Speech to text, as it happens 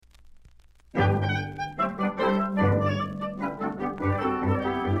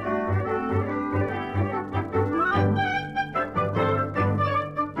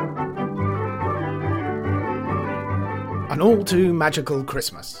An All Too Magical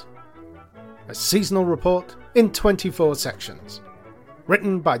Christmas. A seasonal report in 24 sections.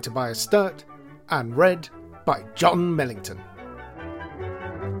 Written by Tobias Sturt and read by John Millington.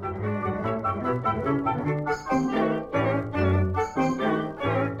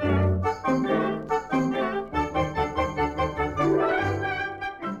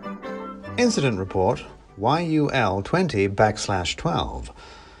 Incident Report YUL 20/12.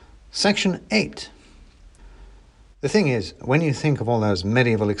 Section 8. The thing is, when you think of all those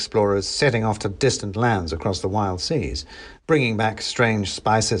medieval explorers setting off to distant lands across the wild seas, bringing back strange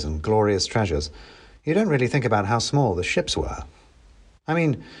spices and glorious treasures, you don't really think about how small the ships were. I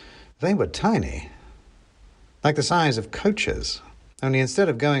mean, they were tiny. Like the size of coaches. Only instead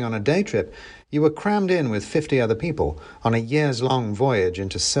of going on a day trip, you were crammed in with 50 other people on a years-long voyage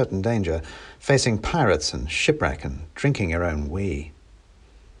into certain danger, facing pirates and shipwreck and drinking your own wee.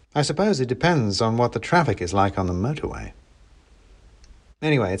 I suppose it depends on what the traffic is like on the motorway.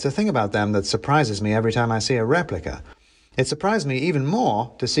 Anyway, it's a thing about them that surprises me every time I see a replica. It surprised me even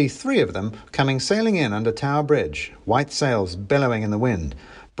more to see 3 of them coming sailing in under Tower Bridge, white sails billowing in the wind,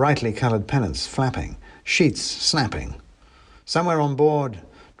 brightly coloured pennants flapping, sheets snapping. Somewhere on board,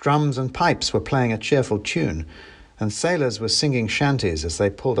 drums and pipes were playing a cheerful tune, and sailors were singing shanties as they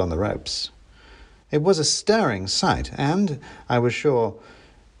pulled on the ropes. It was a stirring sight, and, I was sure,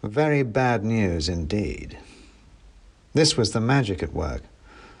 very bad news indeed. This was the magic at work,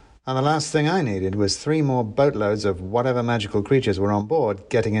 and the last thing I needed was 3 more boatloads of whatever magical creatures were on board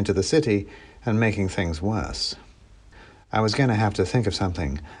getting into the city and making things worse. I was going to have to think of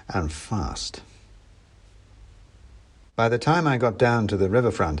something, and fast. By the time I got down to the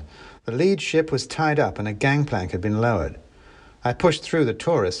riverfront, the lead ship was tied up and a gangplank had been lowered. I pushed through the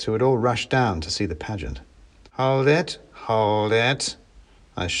tourists who had all rushed down to see the pageant. "Hold it, hold it,"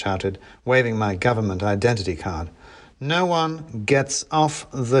 I shouted, waving my government identity card. "No one gets off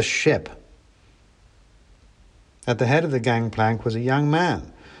the ship." At the head of the gangplank was a young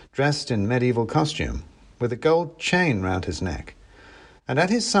man, dressed in medieval costume, with a gold chain round his neck. And at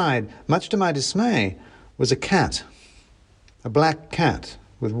his side, much to my dismay, was a cat. A black cat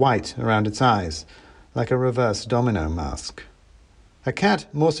with white around its eyes, like a reverse domino mask. A cat,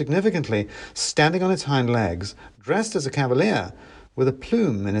 more significantly, standing on its hind legs, dressed as a cavalier, with a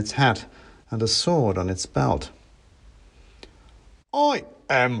plume in its hat and a sword on its belt. "I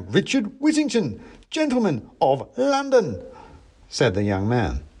am Richard Whittington, gentleman of London," said the young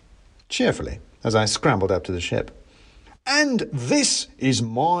man, cheerfully, as I scrambled up to the ship. "And this is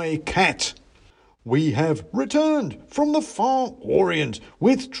my cat. We have returned from the far Orient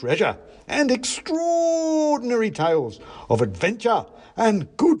with treasure and extraordinary tales of adventure and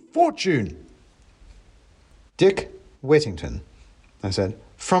good fortune." "Dick Whittington," I said,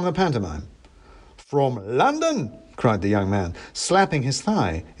 "from the pantomime." "From London," cried the young man, slapping his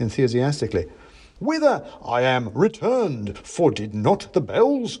thigh enthusiastically, "whither I am returned, for did not the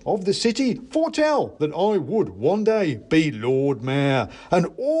bells of the city foretell that I would one day be Lord Mayor, and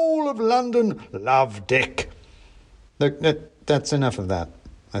all of London love Dick?" "Look, that's enough of that,"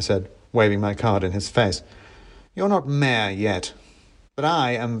 I said, waving my card in his face. "You're not mayor yet. But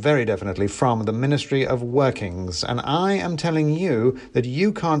I am very definitely from the Ministry of Workings, and I am telling you that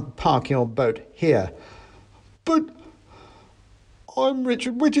you can't park your boat here." "But I'm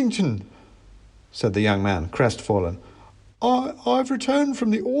Richard Whittington," said the young man, crestfallen. I've returned from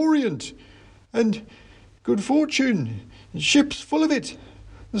the Orient, and good fortune, ship's full of it.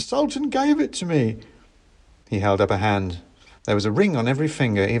 The Sultan gave it to me." He held up a hand. There was a ring on every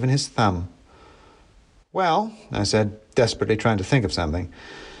finger, even his thumb. "Well," I said, desperately trying to think of something,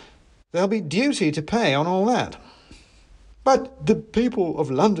 "there'll be duty to pay on all that." "But the people of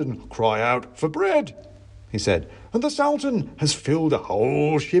London cry out for bread," he said, "and the Sultan has filled a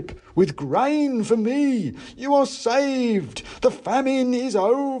whole ship with grain for me. You are saved. The famine is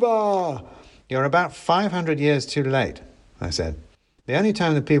over." "You're about 500 years too late," I said. "The only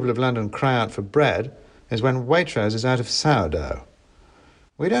time the people of London cry out for bread is when Waitrose is out of sourdough.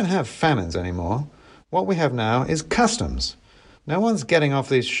 We don't have famines anymore. What we have now is customs. No one's getting off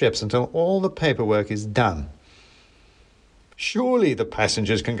these ships until all the paperwork is done." "Surely the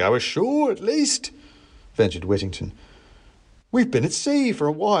passengers can go ashore at least," ventured Whittington. "We've been at sea for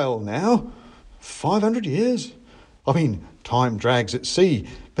a while now. 500 years. I mean, time drags at sea,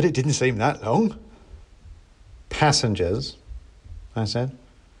 but it didn't seem that long." "Passengers," I said.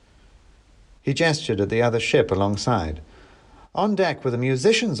 He gestured at the other ship alongside. On deck were the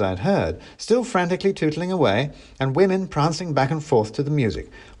musicians I'd heard, still frantically tootling away, and women prancing back and forth to the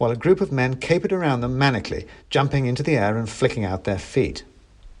music, while a group of men capered around them manically, jumping into the air and flicking out their feet.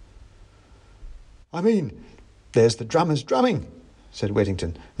 "I mean, "There's the drummers drumming," said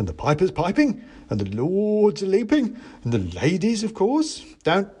Whittington, "and the pipers piping, and the lords are leaping, and the ladies, of course."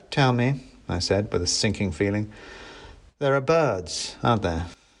 "Don't tell me," I said, with a sinking feeling. "There are birds, aren't there?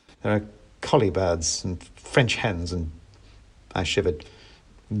 There are collie birds and French hens and," I shivered,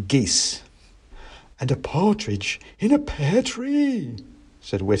 "geese." "And a partridge in a pear tree,"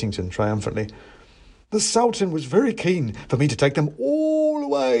 said Whittington triumphantly. "The Sultan was very keen for me to take them all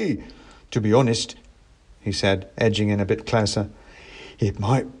away. To be honest," he said, edging in a bit closer, "it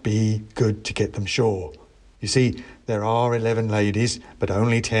might be good to get them sure. You see, there are 11 ladies, but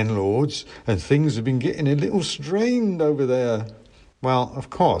only 10 lords, and things have been getting a little strained over there." "Well,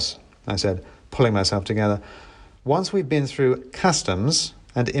 of course," I said, pulling myself together. "Once we've been through customs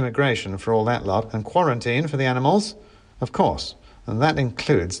and immigration for all that lot, and quarantine for the animals, of course, and that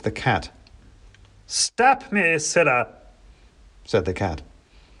includes the cat." "Stop me, sirrah," said the cat.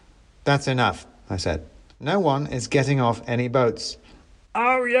 "That's enough," I said. "No one is getting off any boats."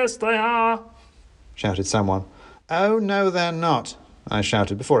 "Oh, yes, they are," shouted someone. "Oh, no, they're not," I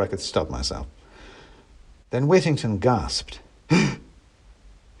shouted before I could stop myself. Then Whittington gasped.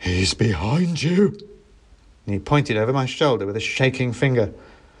 "He's behind you," and he pointed over my shoulder with a shaking finger.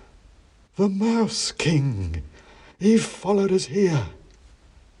 "The Mouse King. He followed us here."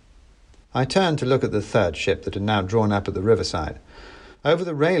 I turned to look at the third ship that had now drawn up at the riverside. Over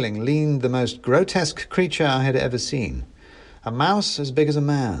the railing leaned the most grotesque creature I had ever seen. A mouse as big as a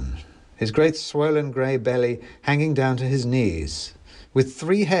man, his great swollen grey belly hanging down to his knees, with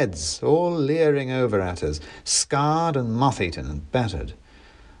 3 heads all leering over at us, scarred and moth-eaten and battered,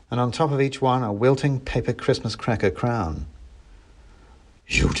 and on top of each one a wilting paper Christmas cracker crown.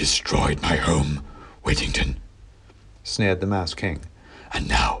 "You destroyed my home, Whittington," sneered the Mouse King, "and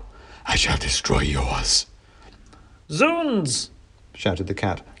now I shall destroy yours." "Zoons!" shouted the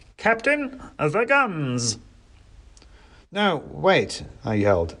cat. "Captain, the guns!" "No, wait," I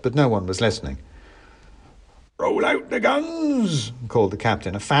yelled, but no one was listening. "Roll out the guns!" called the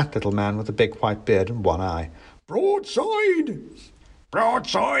captain, a fat little man with a big white beard and one eye. "Broadside!"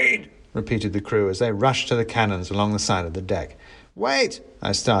 "Broadside!" repeated the crew as they rushed to the cannons along the side of the deck. "Wait!"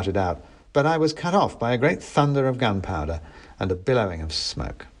 I started out, but I was cut off by a great thunder of gunpowder and a billowing of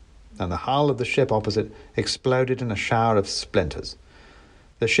smoke, and the hull of the ship opposite exploded in a shower of splinters.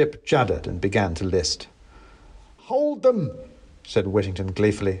 The ship juddered and began to list. "Hold them," said Whittington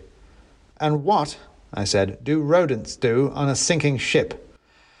gleefully. "And what," I said, "do rodents do on a sinking ship?"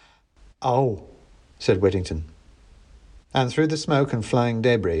 "Oh," said Whittington. And through the smoke and flying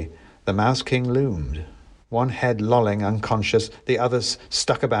debris, the Mouse King loomed, one head lolling unconscious, the others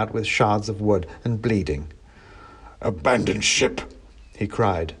stuck about with shards of wood and bleeding. "Abandon ship," he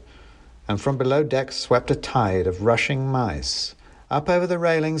cried, and from below deck swept a tide of rushing mice, up over the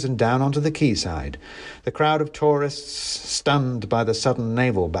railings and down onto the quayside. The crowd of tourists, stunned by the sudden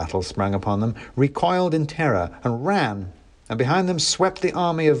naval battle sprung upon them, recoiled in terror and ran, and behind them swept the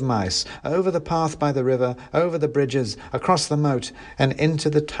army of mice, over the path by the river, over the bridges, across the moat, and into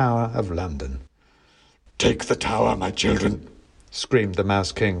the Tower of London. "Take the tower, my children," screamed the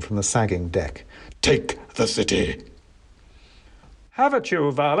Mouse King from the sagging deck. "Take the city." "Have it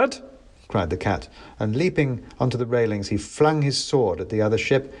you, varlet!" cried the cat, and leaping onto the railings he flung his sword at the other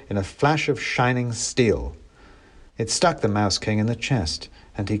ship in a flash of shining steel. It stuck the Mouse King in the chest,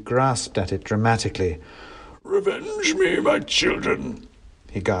 and he grasped at it dramatically. "Revenge me, my children,"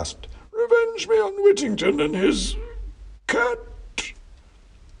 he gasped. "Revenge me on Whittington and his cat."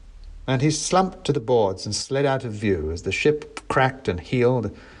 And he slumped to the boards and slid out of view as the ship cracked and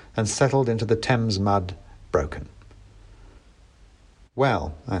heeled and settled into the Thames mud, broken.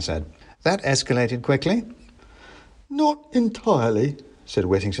 "Well," I said, "that escalated quickly." "Not entirely," said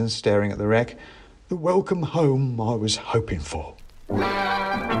Whittington, staring at the wreck. "The welcome home I was hoping for."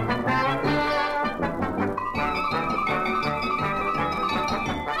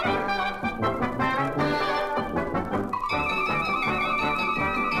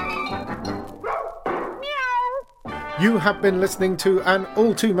 You have been listening to An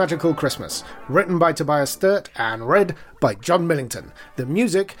All Too Magical Christmas, written by Tobias Sturt and read by John Millington. The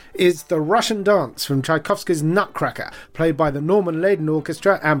music is The Russian Dance from Tchaikovsky's Nutcracker, played by the Norman Leyden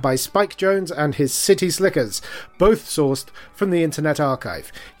Orchestra and by Spike Jones and his City Slickers, both sourced from the Internet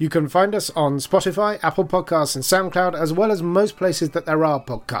Archive. You can find us on Spotify, Apple Podcasts and SoundCloud, as well as most places that there are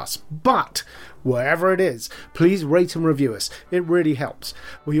podcasts. But wherever it is, please rate and review us. It really helps.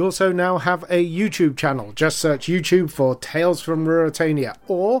 We also now have a YouTube channel. Just search YouTube for Tales from Ruritania,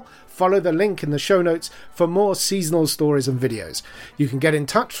 or follow the link in the show notes for more seasonal stories stories and videos. You can get in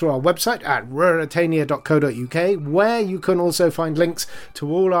touch through our website at ruritania.co.uk, where you can also find links to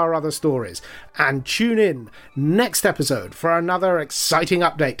all our other stories. And tune in next episode for another exciting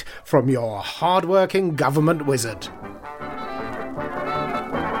update from your hard-working government wizard.